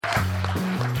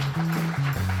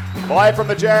Live from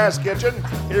the Jazz Kitchen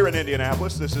here in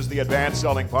Indianapolis, this is the Advanced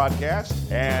Selling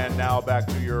Podcast. And now back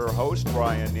to your host,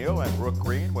 Brian Neal and Brooke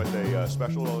Green with a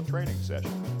special training session.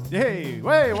 Hey,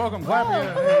 welcome. Clap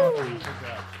again.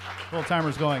 Little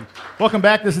timer's going. Welcome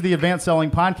back. This is the Advanced Selling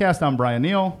Podcast. I'm Brian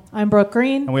Neal. I'm Brooke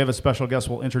Green. And we have a special guest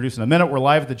we'll introduce in a minute. We're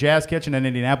live at the Jazz Kitchen in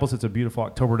Indianapolis. It's a beautiful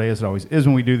October day, as it always is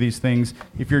when we do these things.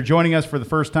 If you're joining us for the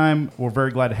first time, we're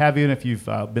very glad to have you. And if you've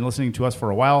been listening to us for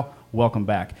a while, welcome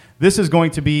back. This is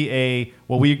going to be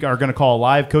what we are going to call a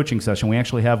live coaching session. We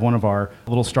actually have one of our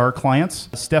little star clients.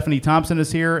 Stephanie Thompson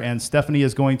is here, and Stephanie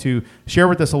is going to share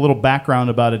with us a little background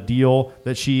about a deal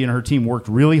that she and her team worked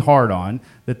really hard on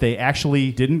that they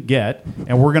actually didn't get.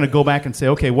 And we're going to go back and say,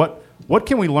 okay, what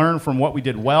can we learn from what we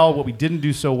did well, what we didn't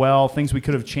do so well, things we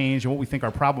could have changed, and what we think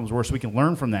our problems were, so we can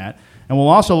learn from that. And we'll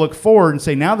also look forward and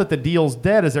say, now that the deal's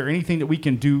dead, is there anything that we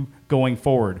can do going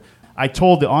forward? I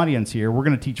told the audience here, we're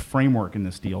going to teach framework in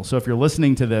this deal. So if you're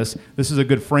listening to this is a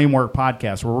good framework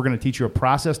podcast where we're going to teach you a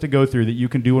process to go through that you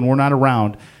can do when we're not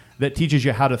around that teaches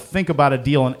you how to think about a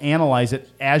deal and analyze it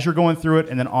as you're going through it,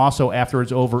 and then also after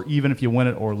it's over, even if you win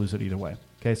it or lose it either way.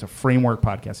 Okay, it's a framework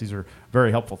podcast. These are very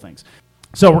helpful things.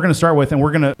 So we're going to start with,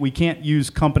 and we can't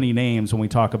use company names when we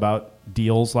talk about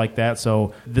deals like that.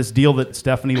 So this deal that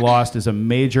Stephanie lost is a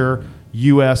major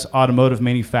U.S. automotive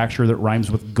manufacturer that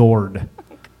rhymes with gourd.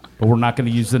 But we're not going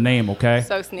to use the name, okay?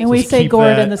 So sneaky. And we say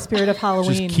gourd in the spirit of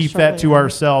Halloween. Just keep that to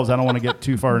ourselves. I don't want to get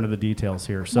too far into the details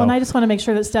here. So. Well, and I just want to make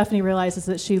sure that Stephanie realizes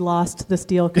that she lost this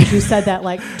deal because you said that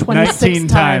like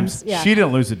 26 times. Yeah. She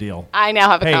didn't lose the deal. I now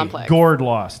have a complex. Gourd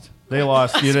lost. They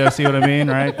lost. You see what I mean,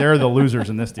 right? They're the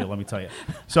losers in this deal, let me tell you.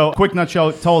 So, quick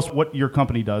nutshell, tell us what your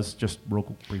company does, just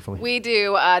real briefly. We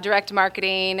do direct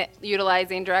marketing,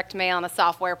 utilizing direct mail on a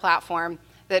software platform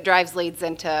that drives leads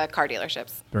into car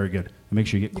dealerships. Very good. And make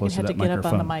sure you get close to that microphone. You have to get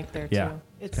up on the mic there, too. Yeah.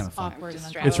 It's kind of awkward.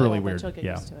 It's really weird.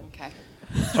 Yeah. Okay.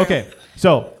 Okay,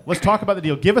 so let's talk about the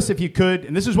deal. Give us, if you could,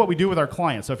 and this is what we do with our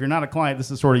clients. So if you're not a client, this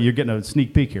is sort of, you're getting a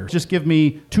sneak peek here. Just give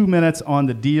me 2 minutes on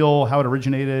the deal, how it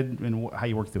originated, and how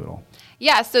you worked through it all.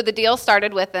 Yeah, so the deal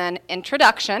started with an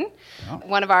introduction. Yeah.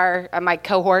 One of my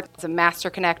cohort, a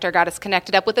master connector, got us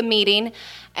connected up with a meeting.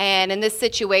 And in this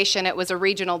situation, it was a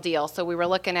regional deal. So we were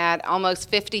looking at almost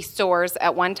 50 stores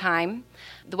at one time.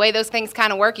 The way those things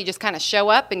kind of work, you just kind of show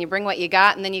up and you bring what you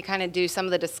got, and then you kind of do some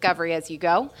of the discovery as you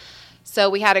go.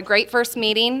 So we had a great first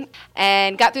meeting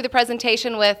and got through the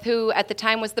presentation with who at the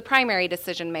time was the primary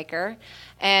decision maker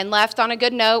and left on a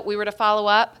good note. We were to follow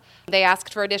up. They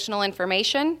asked for additional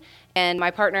information. And my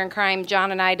partner in crime,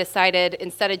 John, and I decided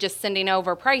instead of just sending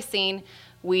over pricing,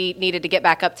 we needed to get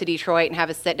back up to Detroit and have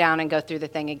a sit down and go through the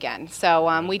thing again.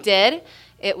 So we did.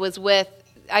 It was with,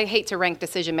 I hate to rank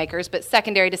decision makers, but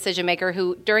secondary decision maker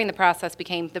who during the process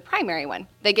became the primary one.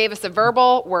 They gave us a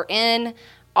verbal, we're in.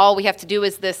 All we have to do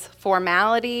is this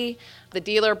formality. The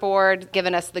dealer board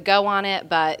giving us the go on it,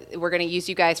 but we're going to use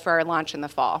you guys for our launch in the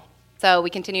fall. So we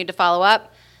continued to follow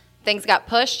up. Things got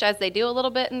pushed, as they do a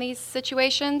little bit in these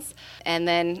situations. And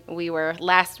then we were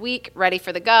last week ready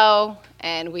for the go,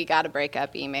 and we got a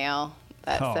breakup email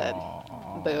that said,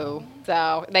 boo.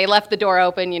 So they left the door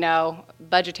open,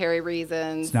 budgetary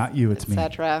reasons. It's not you, it's me.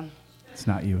 Etc. It's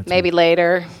not you, it's Maybe me.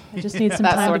 later. I just need some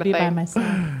time to be by myself.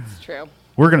 It's true.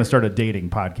 We're going to start a dating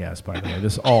podcast, by the way.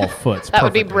 This all foots that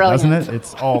would be brilliant. Doesn't it?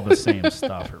 It's all the same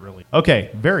stuff. It really.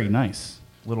 Okay, very nice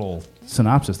little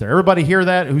synopsis there. Everybody hear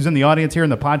that? Who's in the audience here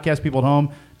and the podcast people at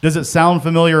home? Does it sound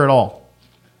familiar at all?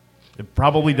 It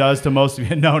probably does to most of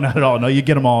you. No, not at all. No, you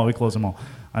get them all. We close them all.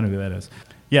 I know who that is.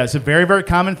 Yeah, it's a very, very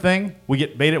common thing. We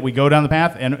get baited. We go down the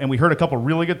path, and we heard a couple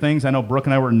really good things. I know Brooke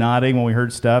and I were nodding when we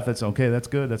heard stuff. That's okay. That's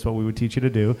good. That's what we would teach you to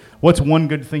do. What's one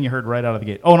good thing you heard right out of the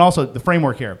gate? Oh, and also the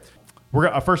framework here. We're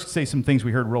going to first say some things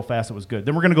we heard real fast that was good.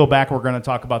 Then we're going to go back. We're going to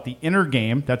talk about the inner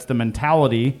game. That's the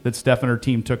mentality that Steph and her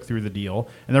team took through the deal.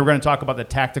 And then we're going to talk about the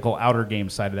tactical outer game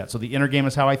side of that. So the inner game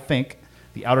is how I think.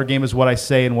 The outer game is what I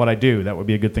say and what I do. That would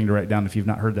be a good thing to write down if you've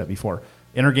not heard that before.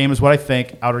 Inner game is what I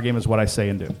think. Outer game is what I say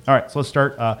and do. All right, so let's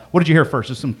start. What did you hear first?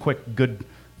 Just some quick, good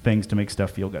things to make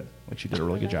Steph feel good. Which you did a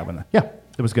really good job on that. Yeah,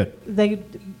 it was good. They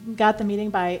got the meeting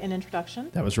by an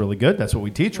introduction. That was really good. That's what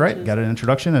we teach, right? Got an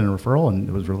introduction and a referral, and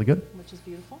it was really good. Which is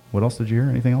beautiful. What else did you hear?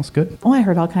 Anything else good? Oh, I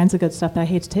heard all kinds of good stuff, but I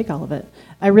hate to take all of it.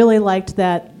 I really liked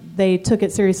that they took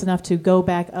it serious enough to go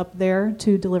back up there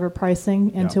to deliver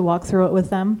pricing and to walk through it with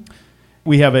them.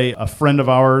 We have a friend of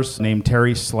ours named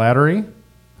Terry Slattery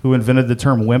who invented the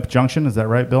term WIMP junction. Is that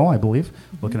right, Bill? I believe.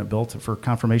 Mm-hmm. Looking at Bill for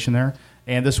confirmation there.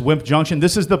 And this WIMP junction,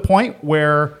 this is the point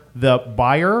where the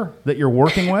buyer that you're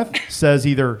working with says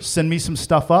either send me some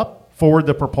stuff up, forward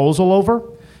the proposal over,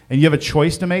 and you have a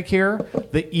choice to make here,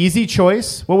 the easy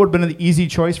choice, what would have been the easy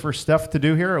choice for Steph to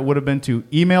do here? It would have been to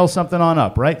email something on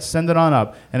up, right? Send it on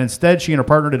up. And instead, she and her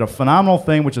partner did a phenomenal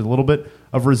thing, which is a little bit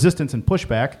of resistance and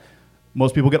pushback.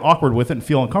 Most people get awkward with it and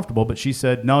feel uncomfortable, but she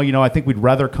said, no, I think we'd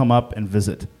rather come up and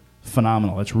visit.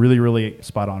 Phenomenal. It's really, really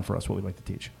spot on for us, what we like to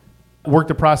teach. Worked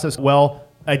the process well,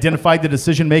 identified the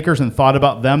decision makers and thought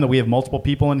about them, that we have multiple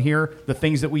people in here. The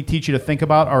things that we teach you to think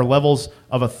about are levels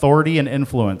of authority and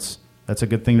influence. That's a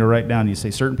good thing to write down. You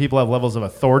say certain people have levels of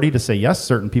authority to say yes,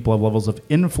 certain people have levels of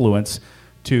influence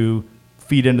to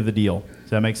feed into the deal. Does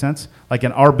that make sense? Like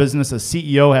in our business, a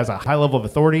CEO has a high level of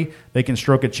authority. They can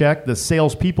stroke a check. The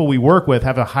salespeople we work with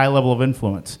have a high level of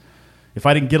influence. If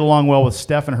I didn't get along well with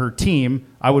Steph and her team,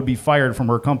 I would be fired from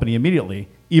her company immediately,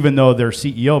 even though their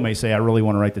CEO may say, I really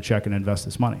want to write the check and invest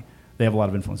this money. They have a lot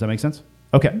of influence. Does that make sense?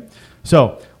 Okay.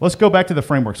 So let's go back to the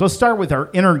framework. So let's start with our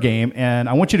inner game, and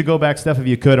I want you to go back, Steph, if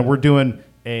you could, and we're doing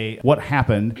a what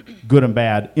happened, good and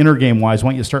bad, inner game-wise.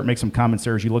 Why don't you start make some comments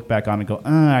there as you look back on and go,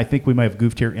 I think we might have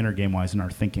goofed here inner game-wise in our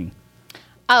thinking.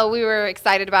 Oh, we were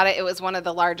excited about it. It was one of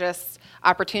the largest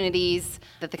opportunities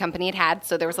that the company had,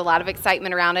 so there was a lot of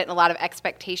excitement around it and a lot of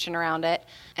expectation around it.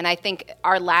 And I think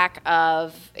our lack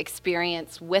of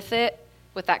experience with it,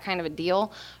 with that kind of a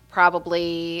deal,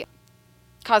 probably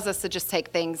caused us to just take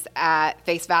things at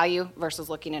face value versus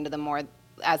looking into them more,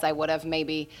 as I would have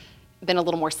maybe been a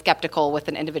little more skeptical with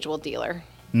an individual dealer.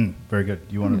 Very good.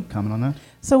 You want to comment on that?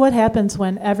 So what happens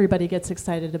when everybody gets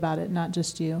excited about it, not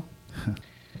just you?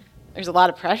 There's a lot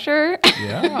of pressure.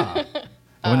 Yeah.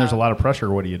 When there's a lot of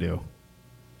pressure, what do?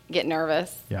 Get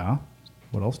nervous. Yeah.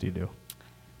 What else do you do?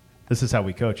 This is how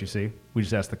we coach, you see. We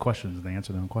just ask the questions and they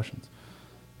answer their own questions.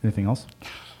 Anything else?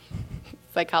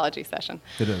 Psychology session.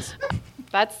 It is.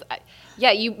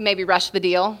 You maybe rush the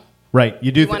deal. Right.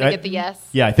 You do. You want to get the yes.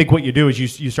 Yeah, I think what you do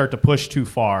is you start to push too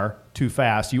far, too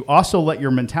fast. You also let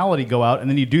your mentality go out, and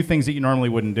then you do things that you normally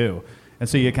wouldn't do. And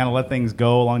so you kind of let things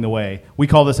go along the way. We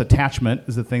call this attachment,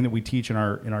 is the thing that we teach in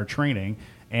our training.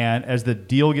 And as the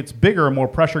deal gets bigger and more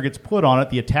pressure gets put on it,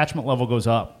 the attachment level goes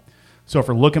up. So if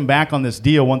we're looking back on this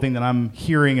deal, one thing that I'm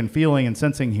hearing and feeling and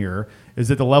sensing here is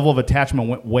that the level of attachment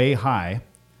went way high,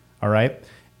 all right?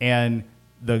 And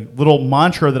the little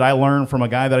mantra that I learned from a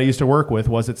guy that I used to work with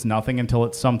was it's nothing until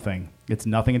it's something. It's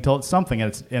nothing until it's something.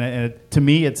 And to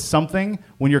me, it's something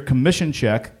when your commission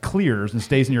check clears and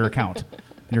stays in your account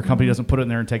and your company doesn't put it in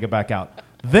there and take it back out.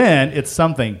 Then it's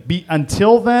something.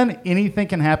 Until then, anything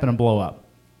can happen and blow up,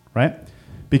 right?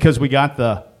 Because we got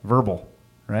the verbal,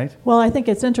 right? Well, I think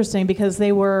it's interesting because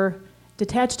they were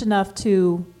detached enough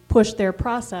to push their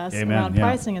process around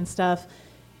pricing and stuff.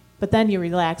 But then you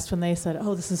relaxed when they said,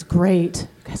 "Oh, this is great. You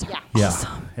guys are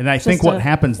awesome." And I think what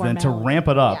happens then to ramp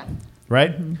it up,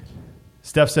 right? Mm-hmm.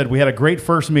 Steph said, we had a great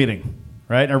first meeting,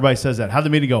 right? And everybody says that. How'd the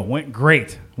meeting go? Went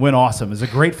great. Went awesome. It was a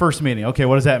great first meeting. Okay,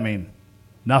 what does that mean?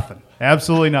 Nothing.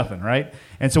 Absolutely nothing, right?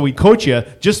 And so we coach you,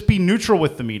 just be neutral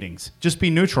with the meetings. Just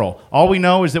be neutral. All we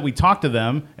know is that we talk to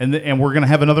them, and we're going to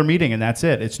have another meeting, and that's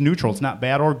it. It's neutral. It's not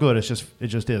bad or good. It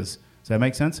just is. Does that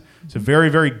make sense? It's a very,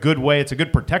 very good way. It's a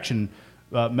good protection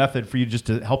method for you just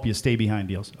to help you stay behind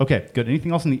deals. Okay, good.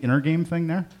 Anything else in the inner game thing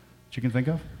there that you can think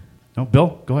of? No?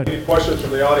 Bill, go ahead. Any questions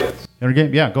from the audience? Inner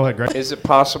game? Yeah, go ahead, Greg. Is it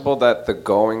possible that the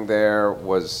going there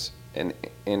was an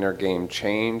inner game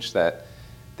change, that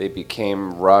they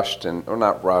became rushed, or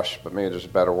not rushed, but maybe there's a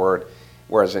better word,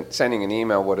 whereas sending an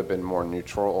email would have been more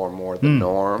neutral or more the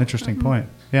norm? Interesting point.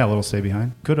 Yeah, a little stay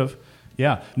behind. Could have.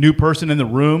 Yeah, new person in the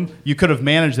room. You could have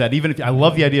managed that. Even if I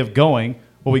love the idea of going.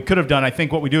 What we could have done, I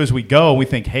think what we do is we go and we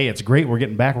think, hey, it's great, we're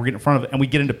getting back, we're getting in front of it, and we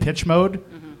get into pitch mode,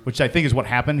 which I think is what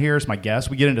happened here, is my guess.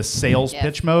 We get into sales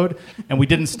pitch mode, and we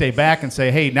didn't stay back and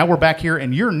say, hey, now we're back here,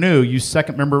 and you're new.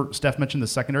 Remember Steph mentioned the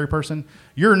secondary person?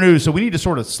 You're new, so we need to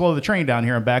sort of slow the train down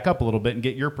here and back up a little bit and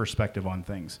get your perspective on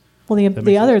things. Well,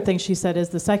 the other thing she said is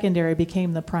the secondary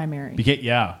became the primary.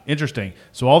 Yeah, interesting.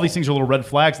 So all these things are little red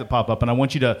flags that pop up, and I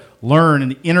want you to learn in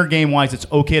the inner game-wise it's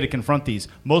okay to confront these.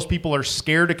 Most people are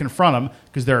scared to confront them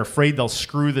because they're afraid they'll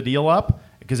screw the deal up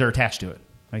because they're attached to it.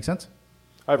 Make sense?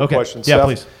 I have a question, Yeah, Steph.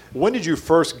 please. When did you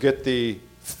first get the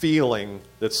feeling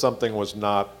that something was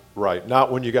not right?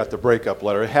 Not when you got the breakup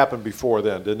letter. It happened before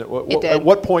then, didn't it? It did. At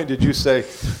what point did you say,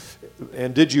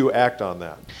 and did you act on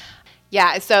that?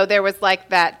 Yeah, so there was like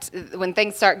that when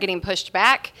things start getting pushed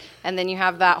back, and then you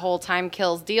have that whole time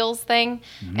kills deals thing,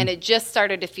 and it just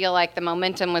started to feel like the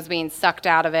momentum was being sucked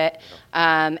out of it.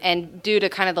 And due to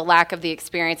kind of the lack of the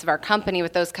experience of our company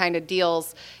with those kind of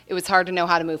deals, it was hard to know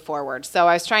how to move forward. So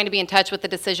I was trying to be in touch with the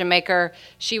decision maker.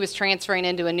 She was transferring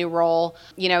into a new role,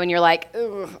 and you're like,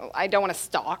 I don't want to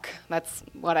stalk. That's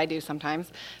what I do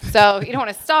sometimes. So you don't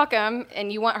want to stalk them,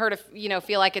 and you want her to,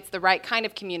 feel like it's the right kind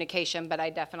of communication, but I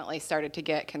definitely started to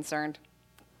get concerned.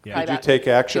 Yeah. Did you take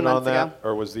action on that,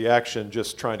 or was the action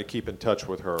just trying to keep in touch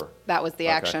with her? That was the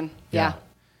action, yeah.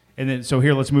 And then, so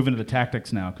here, let's move into the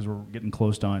tactics now because we're getting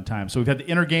close to on time. So we've had the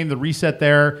inner game. The reset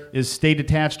there is stay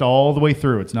detached all the way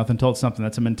through. It's nothing till it's something.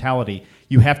 That's a mentality.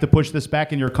 You have to push this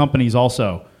back in your companies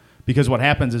also, because what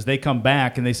happens is they come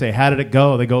back and they say, how did it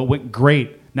go? They go, it went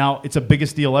great. Now, it's the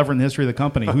biggest deal ever in the history of the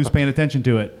company. Who's paying attention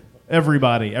to it?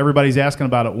 Everybody. Everybody's asking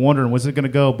about it, wondering, when's it going to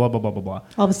go? Blah, blah, blah, blah, blah.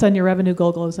 All of a sudden, your revenue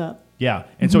goal goes up. Yeah.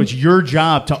 And so it's your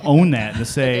job to own that and to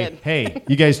say, hey,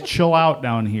 you guys chill out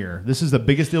down here. This is the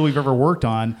biggest deal we've ever worked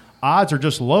on. Odds are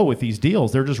just low with these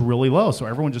deals. They're just really low. So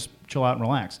everyone just chill out and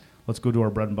relax. Let's go do our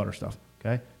bread and butter stuff.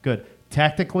 Okay? Good.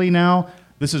 Tactically now,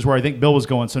 this is where I think Bill was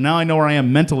going. So now I know where I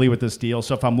am mentally with this deal.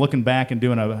 So if I'm looking back and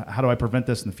doing how do I prevent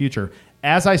this in the future,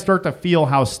 as I start to feel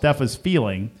how Steph is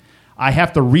feeling, I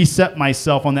have to reset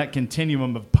myself on that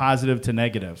continuum of positive to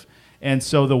negative. And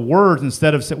so the words,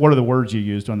 instead of, what are the words you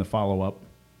used on the follow-up?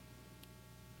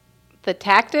 The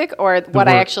tactic or what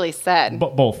I actually said?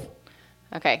 Both.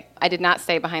 Okay. I did not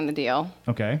stay behind the deal.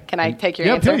 Okay. Can I take your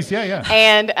answer? Yeah, please. Yeah.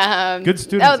 And good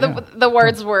students. The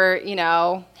words were,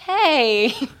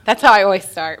 hey. That's how I always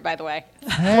start, by the way.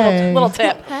 Hey. Little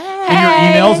tip. Hey. In your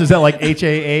emails, is that like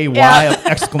HAAY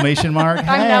exclamation mark?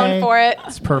 I'm known for it.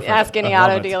 It's perfect. Ask any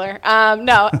auto dealer.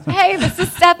 No. Hey, this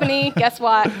is Stephanie. Guess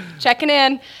what? Checking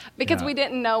in. Because we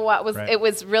didn't know what was, it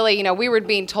was really, we were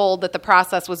being told that the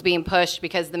process was being pushed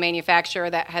because the manufacturer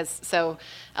that has so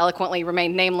eloquently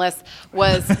remained nameless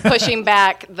was pushing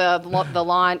back the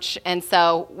launch. And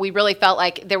so we really felt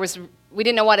like we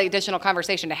didn't know what additional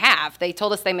conversation to have. They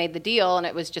told us they made the deal and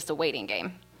it was just a waiting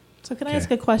game. So can I ask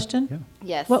a question? Yeah.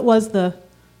 Yes. What was the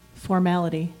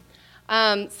formality?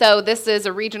 So this is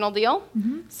a regional deal.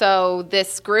 Mm-hmm. So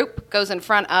this group goes in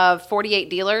front of 48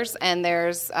 dealers, and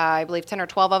there's, I believe, 10 or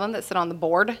 12 of them that sit on the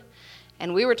board.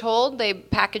 And we were told they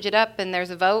package it up, and there's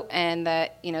a vote, and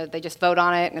that they just vote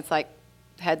on it, and it's like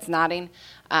heads nodding.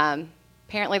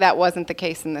 Apparently that wasn't the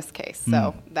case in this case,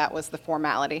 so that was the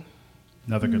formality.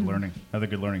 Another good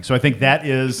learning. So I think that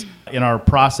is in our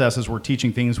process as we're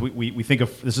teaching things. We think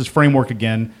of this is framework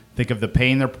again. Think of the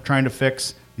pain they're trying to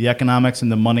fix, the economics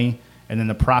and the money. And then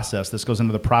the process. This goes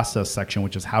into the process section,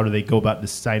 which is how do they go about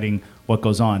deciding what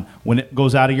goes on. When it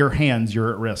goes out of your hands,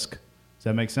 you're at risk. Does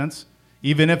that make sense?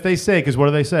 Even if they say, because what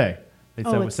do they say? They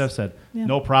said what Steph said. Yeah.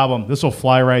 No problem. This will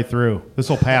fly right through. This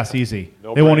will pass easy.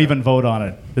 They won't even vote on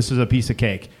it. This is a piece of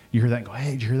cake. You hear that and go,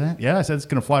 hey, did you hear that? Yeah, I said it's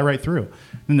going to fly right through.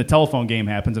 Then the telephone game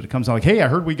happens and it comes out like, hey, I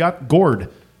heard we got gored.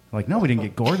 Like, no, we didn't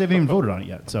get gored. They haven't even voted on it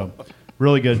yet. So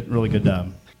really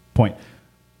good point.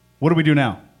 What do we do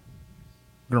now?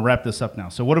 We're going to wrap this up now.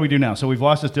 So what do we do now? So we've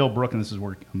lost this deal, Brooke, and this is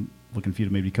where I'm looking for you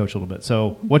to maybe coach a little bit.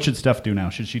 So what should Steph do now?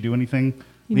 Should she do anything?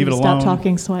 You Leave need it to alone? Stop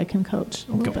talking so I can coach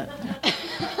a little bit.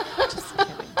 Just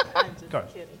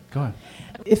kidding. Go ahead.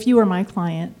 If you were my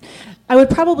client, I would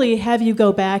probably have you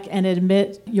go back and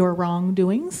admit your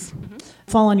wrongdoings,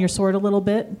 fall on your sword a little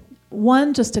bit.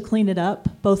 One, just to clean it up,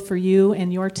 both for you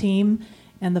and your team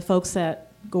and the folks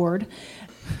at Gord.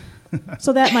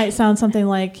 So that might sound something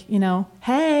like,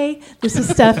 hey, this is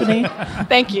Stephanie.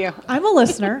 Thank you. I'm a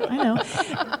listener. I know.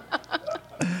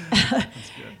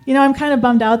 I'm kind of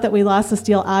bummed out that we lost this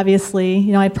deal,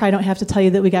 obviously. I probably don't have to tell you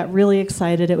that we got really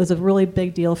excited. It was a really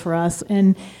big deal for us.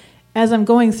 And as I'm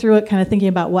going through it, kind of thinking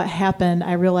about what happened,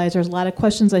 I realized there's a lot of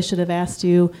questions I should have asked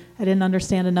you. I didn't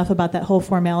understand enough about that whole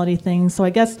formality thing. So I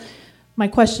guess my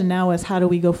question now is, how do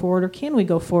we go forward, or can we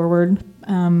go forward?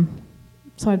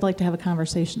 So I'd like to have a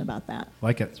conversation about that.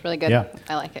 Like it. It's really good. Yeah.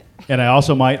 I like it. And I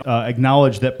also might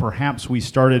acknowledge that perhaps we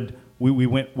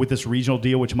went with this regional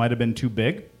deal, which might have been too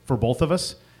big for both of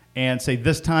us, and say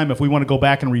this time, if we want to go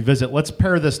back and revisit, let's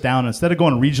pare this down. Instead of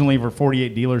going regionally for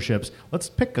 48 dealerships, let's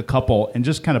pick a couple and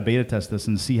just kind of beta test this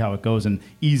and see how it goes and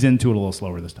ease into it a little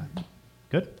slower this time.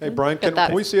 Good? Hey, Brian,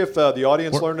 can we see if the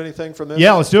audience learned anything from this?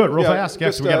 Yeah, let's do it real fast.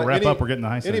 Yeah, we got to wrap up. We're getting the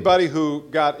high side. Anybody who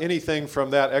got anything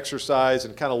from that exercise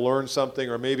and kind of learned something,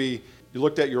 or maybe you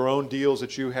looked at your own deals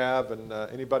that you have, and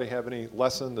anybody have any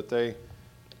lesson that they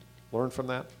learned from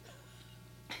that?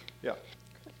 Yeah.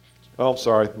 Oh, I'm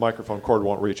sorry. The microphone cord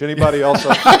won't reach. Anybody else?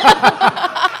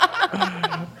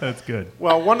 That's good.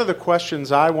 Well, one of the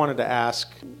questions I wanted to ask,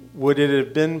 would it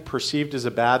have been perceived as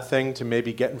a bad thing to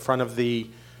maybe get in front of the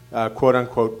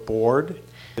quote-unquote board,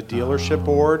 the dealership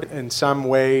board, in some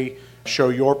way show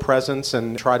your presence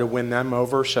and try to win them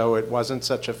over so it wasn't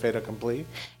such a fait accompli?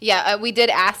 Yeah, we did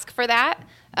ask for that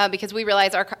because we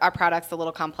realize our product's a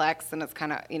little complex and it's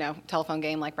kind of, telephone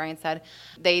game, like Brian said.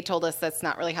 They told us that's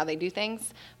not really how they do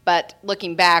things. But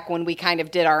looking back, when we kind of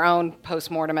did our own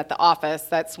postmortem at the office,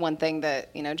 that's one thing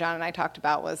that, John and I talked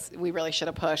about was we really should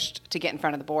have pushed to get in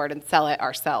front of the board and sell it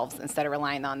ourselves instead of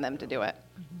relying on them to do it.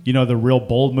 The real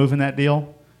bold move in that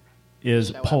deal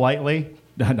is politely,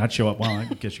 not show up, well, I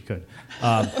guess you could.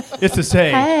 It's to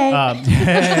say, Hey.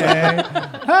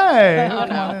 hey,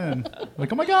 come on in.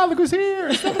 Like, oh my God, look who's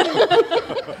here.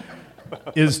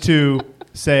 Is to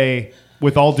say,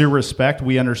 with all due respect,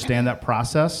 we understand that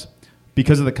process.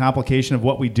 Because of the complication of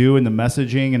what we do and the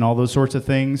messaging and all those sorts of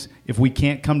things, if we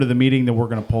can't come to the meeting, then we're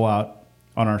going to pull out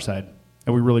on our side.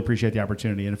 And we really appreciate the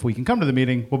opportunity. And if we can come to the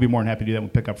meeting, we'll be more than happy to do that. We'll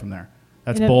pick up from there.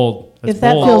 That's bold. That's if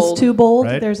that bold. feels too bold,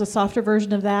 right? There's a softer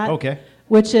version of that. Okay.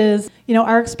 Which is,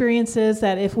 our experience is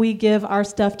that if we give our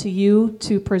stuff to you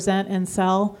to present and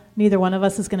sell, neither one of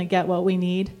us is going to get what we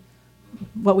need,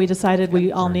 what we decided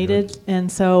we all needed.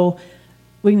 And so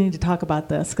we need to talk about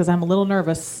this because I'm a little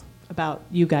nervous about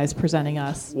you guys presenting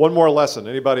us. One more lesson.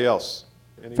 Anybody else?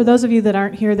 For those of you that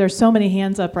aren't here, there's so many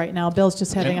hands up right now. Bill's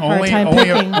just having a hard time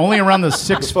picking. Only around the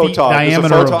 6 The feet photog. diameter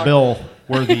There's a of photog. Bill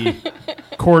where the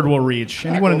cord will reach.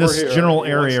 Anyone in over this here. general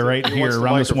He wants area to- right he here wants the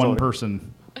around this one microphone.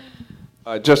 person.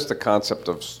 Just the concept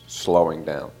of slowing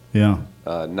down, Yeah.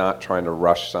 not trying to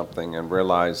rush something and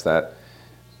realize that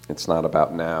it's not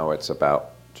about now, it's about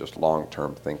just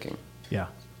long-term thinking. Yeah.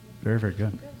 Very, very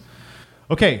good.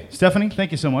 Okay, Stephanie,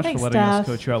 thank you so much Thanks, for letting us Steph.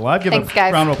 coach you out live. Give Thanks, a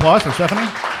guys. round of applause for Stephanie.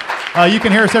 You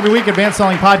can hear us every week at Advanced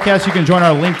Selling Podcast. You can join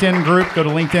our LinkedIn group. Go to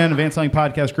LinkedIn, Advanced Selling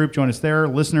Podcast group. Join us there.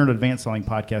 Listener at Advanced Selling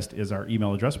Podcast is our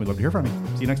email address. We'd love to hear from you.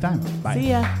 See you next time. Bye. See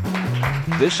ya.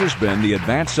 This has been the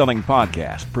Advanced Selling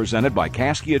Podcast, presented by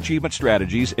Caskey Achievement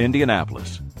Strategies,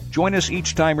 Indianapolis. Join us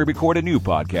each time we record a new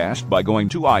podcast by going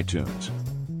to iTunes,